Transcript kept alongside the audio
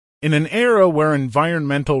In an era where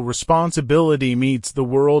environmental responsibility meets the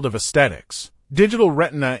world of aesthetics, Digital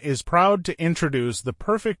Retina is proud to introduce the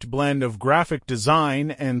perfect blend of graphic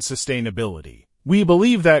design and sustainability. We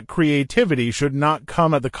believe that creativity should not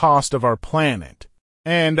come at the cost of our planet,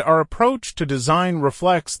 and our approach to design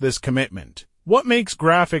reflects this commitment. What makes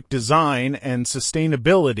graphic design and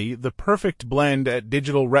sustainability the perfect blend at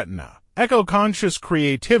Digital Retina? Eco-conscious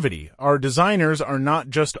creativity. Our designers are not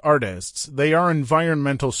just artists, they are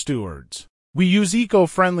environmental stewards. We use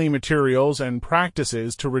eco-friendly materials and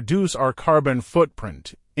practices to reduce our carbon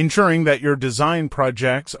footprint, ensuring that your design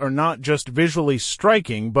projects are not just visually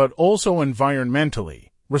striking but also environmentally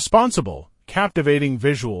responsible. Captivating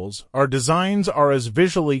visuals. Our designs are as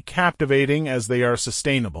visually captivating as they are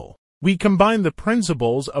sustainable. We combine the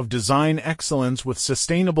principles of design excellence with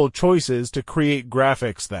sustainable choices to create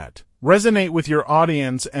graphics that resonate with your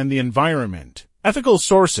audience and the environment. Ethical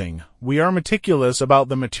sourcing. We are meticulous about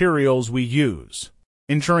the materials we use,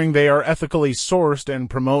 ensuring they are ethically sourced and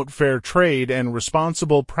promote fair trade and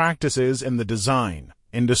responsible practices in the design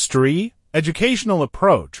industry. Educational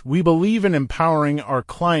approach. We believe in empowering our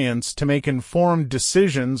clients to make informed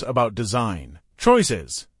decisions about design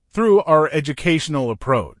choices through our educational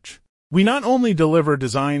approach. We not only deliver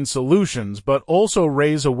design solutions but also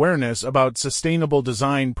raise awareness about sustainable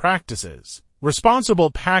design practices.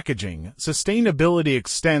 Responsible packaging. Sustainability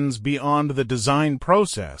extends beyond the design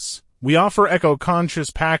process. We offer eco-conscious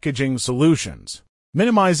packaging solutions,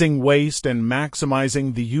 minimizing waste and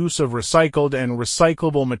maximizing the use of recycled and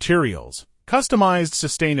recyclable materials. Customized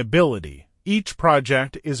sustainability. Each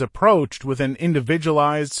project is approached with an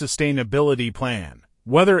individualized sustainability plan,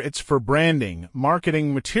 whether it's for branding,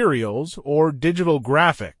 marketing materials, or digital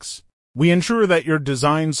graphics. We ensure that your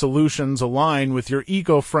design solutions align with your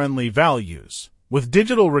eco-friendly values. With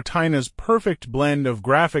Digital Retina's perfect blend of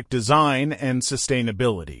graphic design and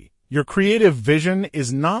sustainability, your creative vision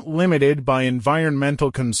is not limited by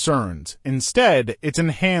environmental concerns. Instead, it's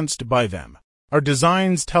enhanced by them. Our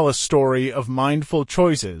designs tell a story of mindful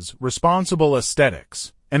choices, responsible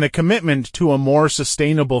aesthetics, and a commitment to a more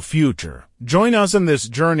sustainable future. Join us in this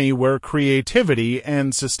journey where creativity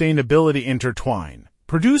and sustainability intertwine,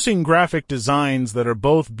 producing graphic designs that are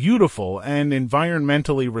both beautiful and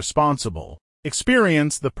environmentally responsible.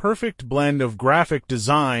 Experience the perfect blend of graphic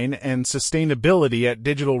design and sustainability at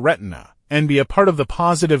Digital Retina, and be a part of the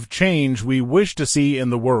positive change we wish to see in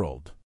the world.